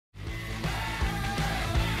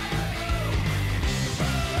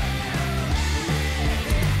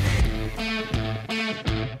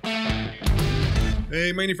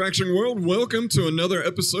Hey, manufacturing world, welcome to another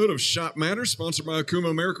episode of Shop Matters, sponsored by Okuma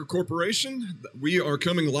America Corporation. We are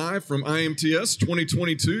coming live from IMTS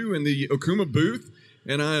 2022 in the Okuma booth,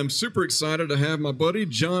 and I am super excited to have my buddy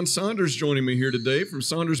John Saunders joining me here today from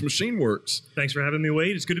Saunders Machine Works. Thanks for having me,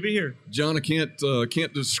 Wade. It's good to be here. John, I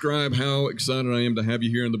can't describe how excited I am to have you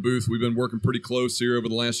here in the booth. We've been working pretty close here over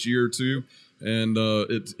the last year or two, and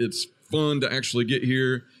it's fun to actually get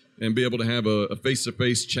here and be able to have a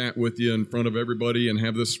face-to-face chat with you in front of everybody and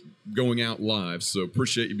have this going out live. So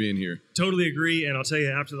appreciate you being here. Totally agree. And I'll tell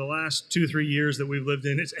you, after the last 2-3 years that we've lived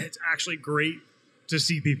in, it's actually great to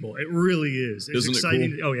see people. It really is. It's Isn't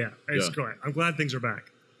exciting. it cool? Oh, yeah. It's great. I'm glad things are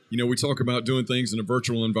back. You know, we talk about doing things in a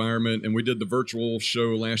virtual environment, and we did the virtual show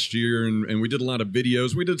last year, and we did a lot of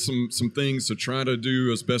videos. We did some things to try to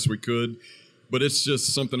do as best we could. But it's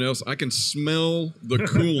just something else. I can smell the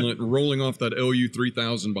coolant rolling off that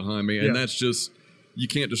LU3000 behind me, and that's just, you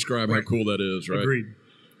can't describe how cool that is, right? Agreed.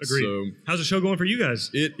 So, how's the show going for you guys?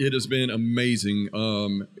 It has been amazing.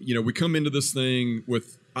 You know, we come into this thing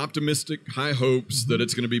with optimistic, high hopes that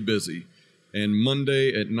it's going to be busy. And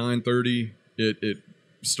Monday at 9:30, it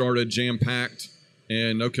started jam-packed.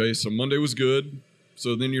 And, okay, so Monday was good.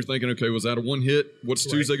 So then you're thinking, okay, was that a one hit? What's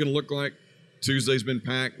Tuesday going to look like? Tuesday's been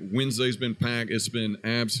packed. Wednesday's been packed. It's been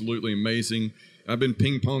absolutely amazing. I've been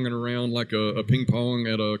ping-ponging around like a ping pong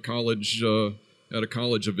at a college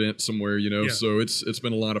event somewhere, you know. Yeah. So it's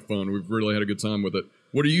been a lot of fun. We've really had a good time with it.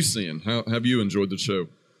 What are you seeing? How have you enjoyed the show?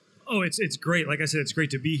 Oh, it's great. Like I said, it's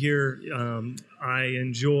great to be here. I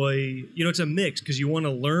enjoy, you know, it's a mix because you want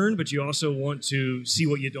to learn, but you also want to see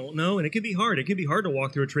what you don't know. And it can be hard. It can be hard to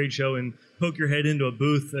walk through a trade show and poke your head into a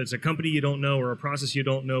booth that's a company you don't know or a process you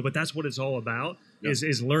don't know. But that's what it's all about,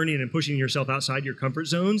 is learning and pushing yourself outside your comfort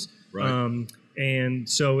zones. Right. And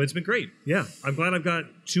so it's been great. Yeah. I'm glad I've got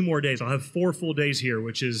 2 more days. I'll have 4 full days here,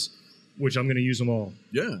 which I'm going to use them all.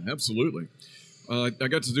 Yeah, absolutely. I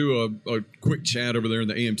got to do a quick chat over there in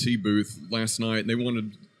the AMT booth last night, and they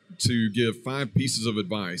wanted to give 5 pieces of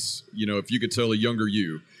advice, you know, if you could tell a younger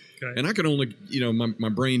you. Okay. And I could only, you know, my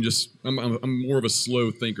brain just, I'm more of a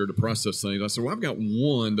slow thinker to process things. I said, well, I've got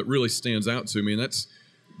one that really stands out to me, and that's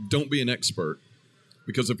don't be an expert.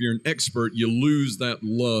 Because if you're an expert, you lose that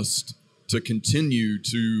lust to continue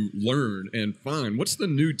to learn and find what's the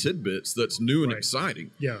new tidbits that's new and exciting.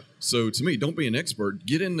 Yeah. So to me, don't be an expert.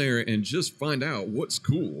 Get in there and just find out what's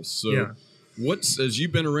cool. So as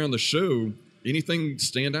you've been around the show, anything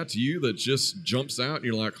stand out to you that just jumps out and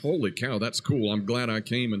you're like, holy cow, that's cool. I'm glad I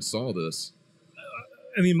came and saw this.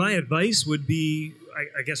 I mean, my advice would be,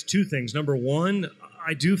 I guess, 2 things. Number one,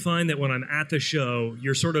 I do find that when I'm at the show,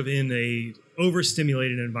 you're sort of in a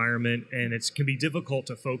overstimulated environment, and it can be difficult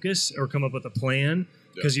to focus or come up with a plan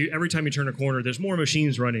because every time you turn a corner, there's more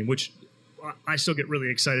machines running, which I still get really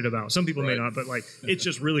excited about. Some people may not, but like it's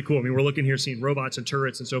just really cool. I mean, we're looking here seeing robots and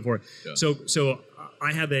turrets and so forth. Yeah. So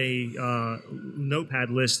I have a notepad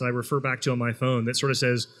list that I refer back to on my phone that sort of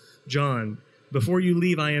says, John, before you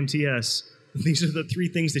leave IMTS, these are the 3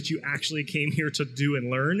 things that you actually came here to do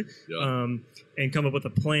and learn, and come up with a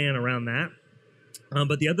plan around that.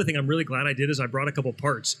 But the other thing I'm really glad I did is I brought a couple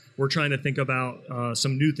parts. We're trying to think about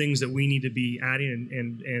some new things that we need to be adding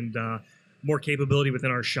and more capability within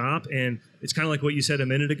our shop. And it's kind of like what you said a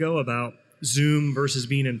minute ago about Zoom versus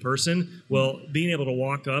being in person. Well, being able to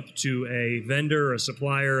walk up to a vendor, a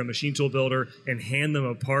supplier, a machine tool builder, and hand them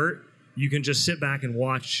a part, you can just sit back and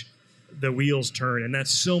watch the wheels turn. And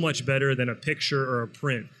that's so much better than a picture or a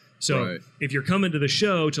print. So if you're coming to the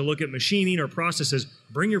show to look at machining or processes,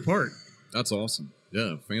 bring your part. That's awesome.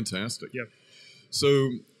 Yeah, fantastic. Yep.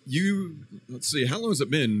 So let's see, how long has it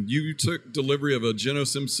been? You took delivery of a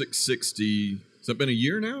Genos M660. Has that been a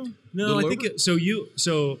year now? No, I think so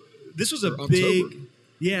this was a big,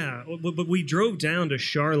 but we drove down to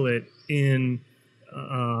Charlotte in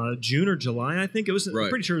June or July, I think. It was, I'm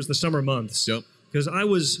pretty sure it was the summer months. Yep. Because I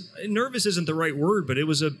was, nervous isn't the right word, but it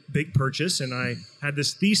was a big purchase, and I had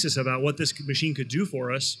this thesis about what this machine could do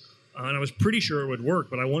for us, and I was pretty sure it would work,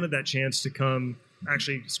 but I wanted that chance to come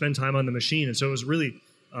actually spend time on the machine, and so it was really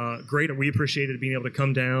great. We appreciated being able to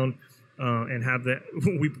come down and have that.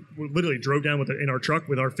 We literally drove down in our truck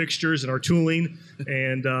with our fixtures and our tooling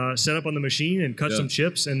and set up on the machine and cut some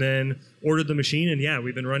chips and then ordered the machine, and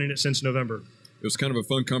we've been running it since November. It was kind of a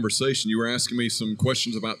fun conversation. You were asking me some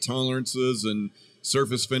questions about tolerances and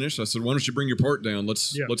surface finish. I said, why don't you bring your part down?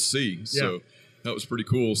 Let's see. So that was pretty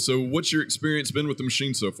cool. So what's your experience been with the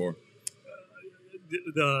machine so far?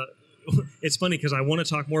 It's funny because I want to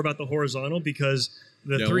talk more about the horizontal because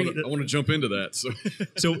I want to jump into that.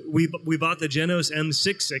 So we bought the Genos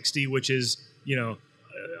M660, which is, you know,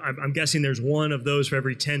 I'm guessing there's one of those for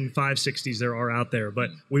every 10 560s there are out there, but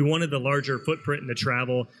we wanted the larger footprint and the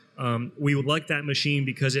travel. We would like that machine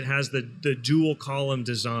because it has the dual column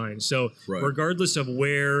design. So regardless of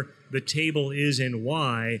where the table is in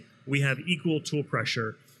Y, we have equal tool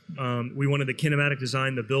pressure. We wanted the kinematic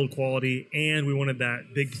design, the build quality, and we wanted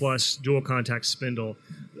that big plus dual contact spindle.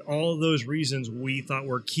 All of those reasons we thought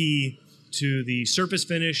were key to the surface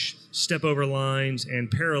finish, step over lines, and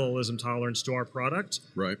parallelism tolerance to our product.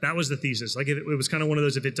 Right. That was the thesis. Like it was kind of one of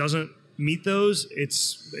those, if it doesn't meet those,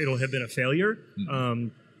 it'll have been a failure.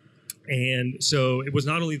 And so it was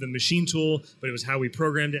not only the machine tool, but it was how we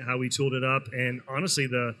programmed it, how we tooled it up, and honestly,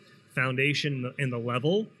 the foundation and the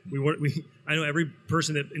level. I know every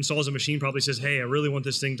person that installs a machine probably says, hey, I really want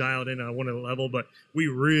this thing dialed in, I want it level, but we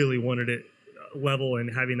really wanted it level and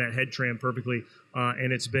having that head tram perfectly.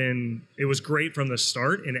 And it was great from the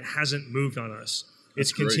start, and it hasn't moved on us.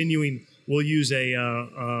 It's continuing. We'll use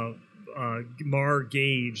a MAR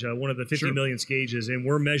gauge, one of the 50 millionths gauges, and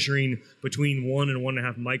we're measuring between 1 and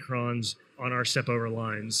 1.5 microns on our step over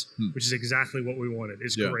lines, which is exactly what we wanted.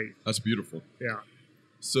 It's great. That's beautiful. Yeah.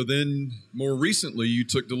 So then more recently, you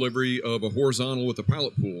took delivery of a horizontal with a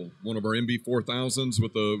pallet pool, one of our MB4000s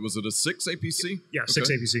with was it a 6 APC? Yeah,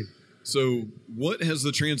 6 APC. So what has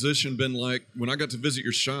the transition been like? When I got to visit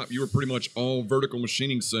your shop, you were pretty much all vertical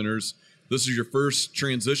machining centers. This is your first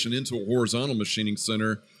transition into a horizontal machining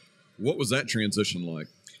center. What was that transition like?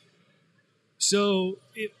 So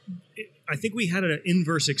I think we had an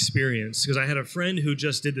inverse experience because I had a friend who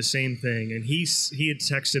just did the same thing, and he had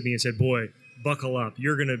texted me and said, boy, buckle up.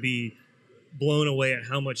 You're going to be blown away at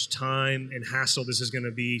how much time and hassle this is going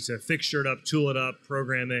to be to fixture it up, tool it up,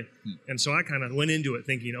 program it. And so I kind of went into it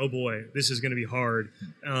thinking, oh boy, this is going to be hard.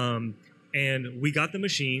 And we got the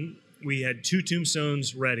machine. We had 2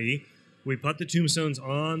 tombstones ready. We put the tombstones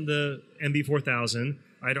on the MB4000.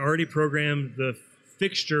 I'd already programmed the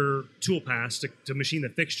fixture tool pass to machine the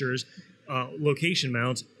fixtures, location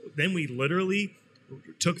mounts. Then we literally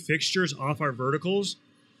took fixtures off our verticals,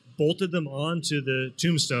 bolted them onto the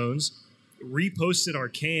tombstones, reposted our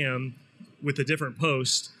cam with a different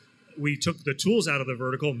post. We took the tools out of the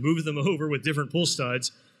vertical, moved them over with different pull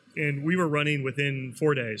studs, and we were running within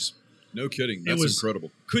 4 days. No kidding. That's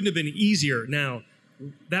incredible. Couldn't have been easier. Now,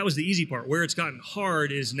 that was the easy part. Where it's gotten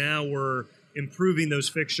hard is now we're improving those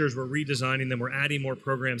fixtures. We're redesigning them. We're adding more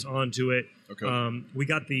programs onto it. Okay. We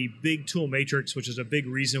got the big tool matrix, which is a big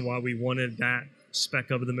reason why we wanted that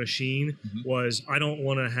spec of the machine. Was I don't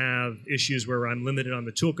want to have issues where I'm limited on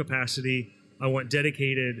the tool capacity. I want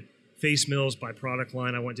dedicated face mills by product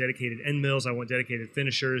line. I want dedicated end mills. I want dedicated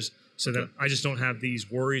finishers so that I just don't have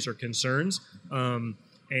these worries or concerns.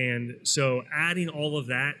 And so adding all of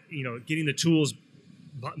that, getting the tools,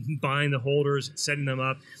 buying the holders, setting them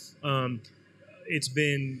up, it's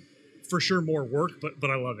been for sure more work, but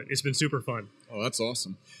I love it. It's been super fun. Oh, that's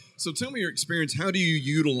awesome. So tell me your experience. How do you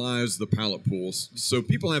utilize the pallet pools? So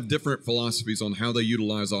people have different philosophies on how they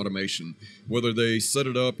utilize automation, whether they set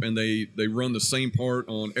it up and they run the same part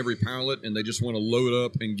on every pallet and they just want to load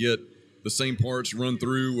up and get the same parts run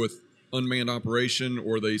through with unmanned operation,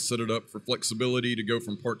 or they set it up for flexibility to go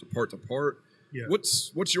from part to part to part. Yeah.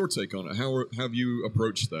 What's your take on it? How have you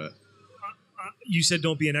approached that? You said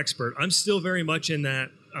don't be an expert. I'm still very much in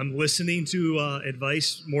that. I'm listening to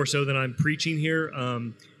advice more so than I'm preaching here.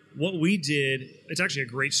 What we did, it's actually a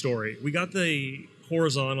great story. We got the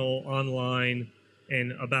horizontal online,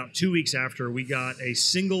 and about 2 weeks after, we got a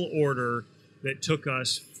single order that took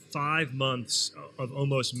us 5 months of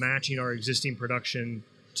almost matching our existing production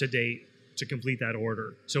to date to complete that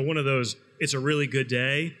order. So one of those, it's a really good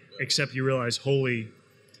day, except you realize, holy,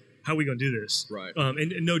 how are we going to do this? Right.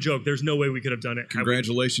 And no joke, there's no way we could have done it.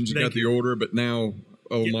 Congratulations, you got the order, but now,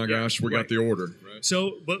 my gosh, we got the order. Right.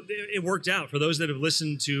 So, but it worked out. For those that have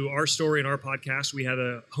listened to our story and our podcast, we have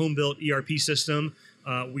a home-built ERP system.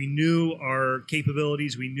 We knew our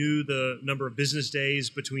capabilities. We knew the number of business days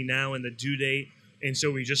between now and the due date. And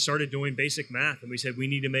so we just started doing basic math. And we said, we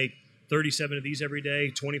need to make 37 of these every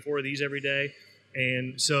day, 24 of these every day.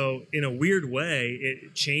 And so in a weird way,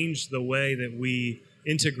 it changed the way that we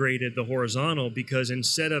integrated the horizontal, because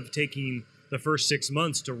instead of taking the first 6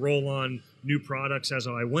 months to roll on new products as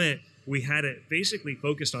I went, we had it basically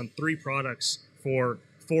focused on 3 products for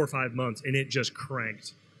 4 or 5 months, and it just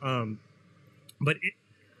cranked. But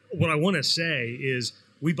what I want to say is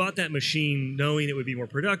we bought that machine knowing it would be more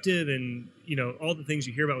productive and, all the things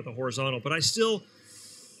you hear about with the horizontal, but I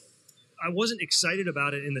wasn't excited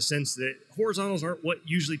about it in the sense that horizontals aren't what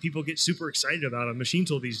usually people get super excited about on machine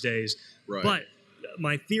tool these days. Right. But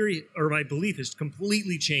my theory or my belief has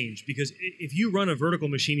completely changed, because if you run a vertical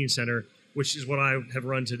machining center, which is what I have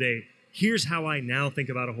run to date. Here's how I now think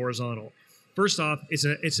about a horizontal. First off,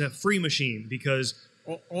 it's a free machine because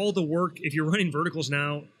all the work, if you're running verticals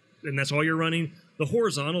now, and that's all you're running, the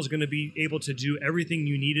horizontal is going to be able to do everything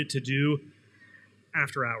you need it to do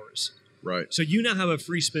after hours. Right. So you now have a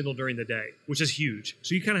free spindle during the day, which is huge.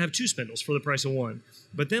 So you kind of have 2 spindles for the price of 1.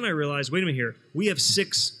 But then I realized, wait a minute here, we have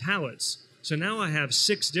 6 pallets. So now I have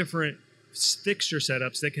 6 different fixture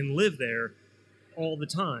setups that can live there all the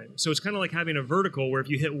time. So it's kind of like having a vertical where if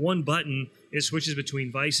you hit one button, it switches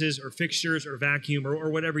between vices or fixtures or vacuum or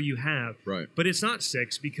whatever you have. Right. But it's not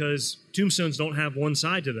 6 because tombstones don't have one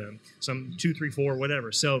side to them. Some 2, 3, 4,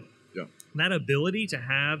 whatever. So that ability to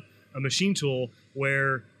have a machine tool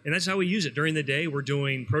where, and that's how we use it. During the day, we're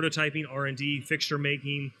doing prototyping, R&D, fixture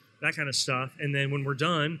making, that kind of stuff. And then when we're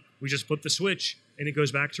done, we just flip the switch and it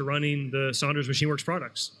goes back to running the Saunders Machine Works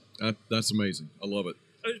products. That's amazing. I love it.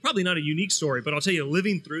 It's probably not a unique story, but I'll tell you,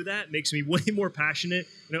 living through that makes me way more passionate.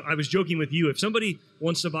 You know, I was joking with you. If somebody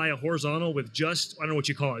wants to buy a horizontal with just, I don't know what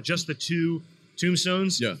you call it, just the 2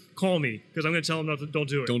 tombstones, call me because I'm going to tell them don't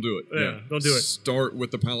do it. Don't do it. Yeah, don't do it. Start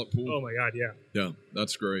with the pallet pool. Oh, my God, yeah. Yeah,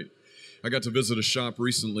 that's great. I got to visit a shop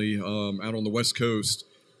recently out on the West Coast,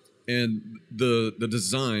 and the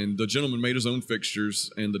design, the gentleman made his own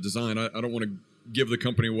fixtures, and the design, I don't want to give the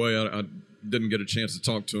company away. I didn't get a chance to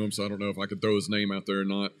talk to him, so I don't know if I could throw his name out there or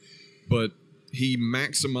not. But he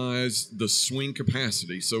maximized the swing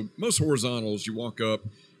capacity. So most horizontals, you walk up,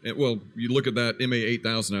 and well, you look at that MA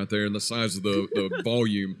 8000 out there and the size of the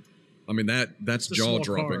volume. I mean, that's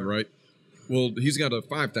jaw-dropping, right? Well, he's got a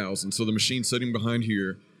 5000, so the machine's sitting behind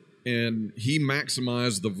here. And he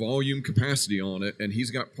maximized the volume capacity on it, and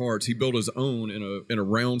he's got parts. He built his own in a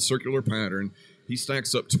round circular pattern. He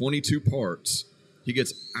stacks up 22 parts. He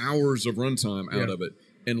gets hours of runtime out of it.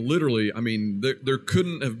 And literally, I mean, there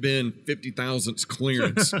couldn't have been 50 thousandths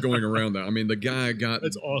clearance going around that. I mean, the guy got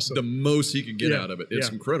the most he could get out of it. It's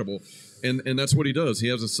incredible. And that's what he does. He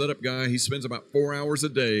has a setup guy. He spends about 4 hours a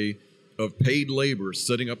day of paid labor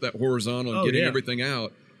setting up that horizontal and getting everything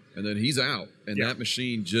out. And then he's out, and that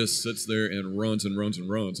machine just sits there and runs and runs and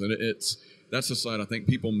runs. And that's the side I think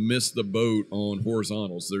people miss the boat on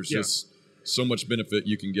horizontals. There's just so much benefit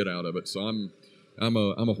you can get out of it. So I'm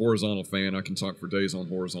a horizontal fan. I can talk for days on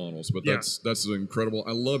horizontals, but that's incredible.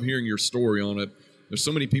 I love hearing your story on it. There's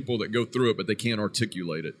so many people that go through it, but they can't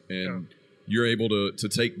articulate it, and you're able to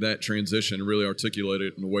take that transition and really articulate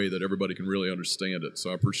it in a way that everybody can really understand it.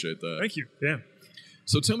 So I appreciate that. Thank you. Yeah.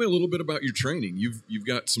 So tell me a little bit about your training. You've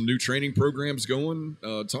got some new training programs going.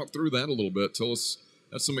 Talk through that a little bit. Tell us,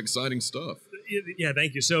 that's some exciting stuff. Yeah,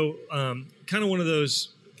 thank you. So kind of one of those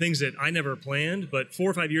things that I never planned, but 4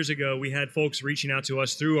 or 5 years ago, we had folks reaching out to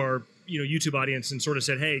us through our YouTube audience and sort of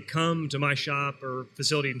said, hey, come to my shop or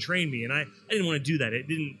facility and train me. And I didn't want to do that. It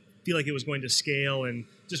didn't feel like it was going to scale and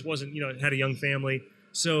just wasn't, had a young family.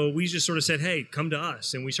 So we just sort of said, hey, come to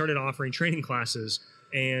us. And we started offering training classes.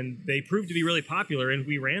 And they proved to be really popular, and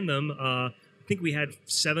we ran them. I think we had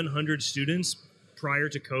 700 students prior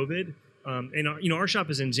to COVID. And our shop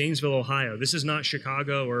is in Zanesville, Ohio. This is not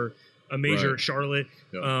Chicago or a major Charlotte.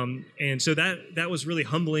 Yeah. And so that was really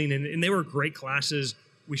humbling, and they were great classes.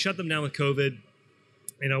 We shut them down with COVID,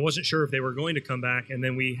 and I wasn't sure if they were going to come back. And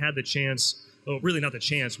then we had the chance, well, really not the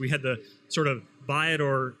chance. We had the sort of buy it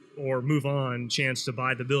or move on chance to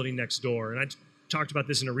buy the building next door. And I talked about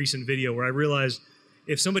this in a recent video where I realized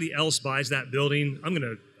if somebody else buys that building, I'm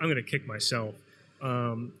gonna kick myself.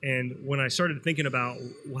 And when I started thinking about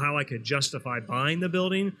how I could justify buying the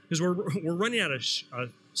building, because we're running out of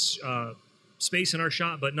space in our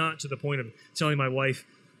shop, but not to the point of telling my wife,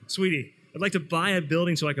 sweetie, I'd like to buy a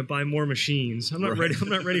building so I can buy more machines. I'm not ready. I'm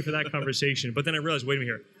not ready for that conversation. But then I realized, wait a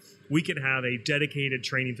minute here, we could have a dedicated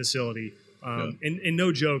training facility. And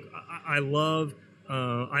no joke, I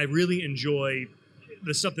really enjoy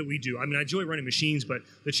the stuff that we do. I mean, I enjoy running machines, but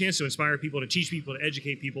the chance to inspire people, to teach people, to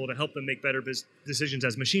educate people, to help them make better decisions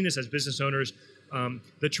as machinists, as business owners.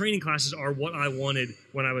 The training classes are what I wanted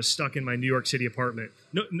when I was stuck in my New York City apartment.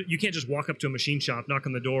 No, you can't just walk up to a machine shop, knock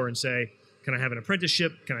on the door and say, can I have an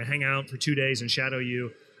apprenticeship? Can I hang out for 2 days and shadow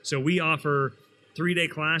you? So we offer 3-day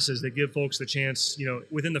classes that give folks the chance,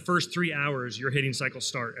 within the first 3 hours, you're hitting cycle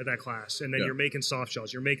start at that class. And then you're making soft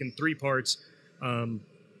shells. You're making 3 parts.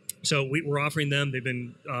 So we're offering them. They've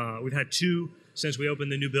been, we've had 2 since we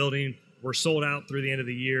opened the new building. We're sold out through the end of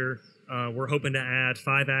the year. We're hoping to add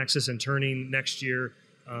 5-axis and turning next year.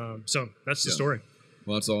 So that's the story.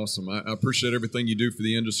 Well, that's awesome. I appreciate everything you do for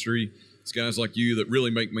the industry. It's guys like you that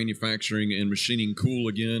really make manufacturing and machining cool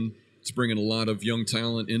again. It's bringing a lot of young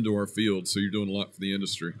talent into our field. So you're doing a lot for the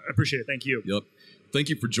industry. I appreciate it. Thank you. Yep. thank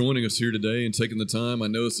you for joining us here today and taking the time. I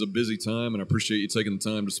know this is a busy time, and I appreciate you taking the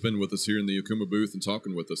time to spend with us here in the Okuma booth and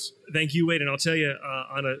talking with us. Thank you, Wade. And I'll tell you,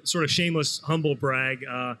 on a sort of shameless, humble brag,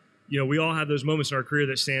 we all have those moments in our career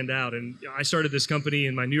that stand out. And I started this company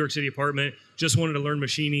in my New York City apartment, just wanted to learn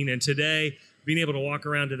machining. And today, being able to walk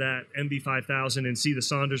around to that MB5000 and see the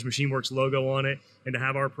Saunders Machine Works logo on it and to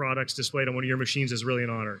have our products displayed on one of your machines is really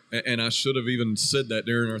an honor. And I should have even said that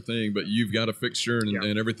during our thing, but you've got a fixture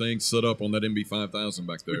and everything set up on that MB5000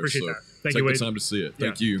 back there. We appreciate that. Thank you, Wade. Take the time to see it.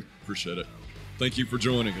 Thank you. Appreciate it. Thank you for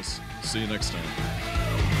joining us. See you next time.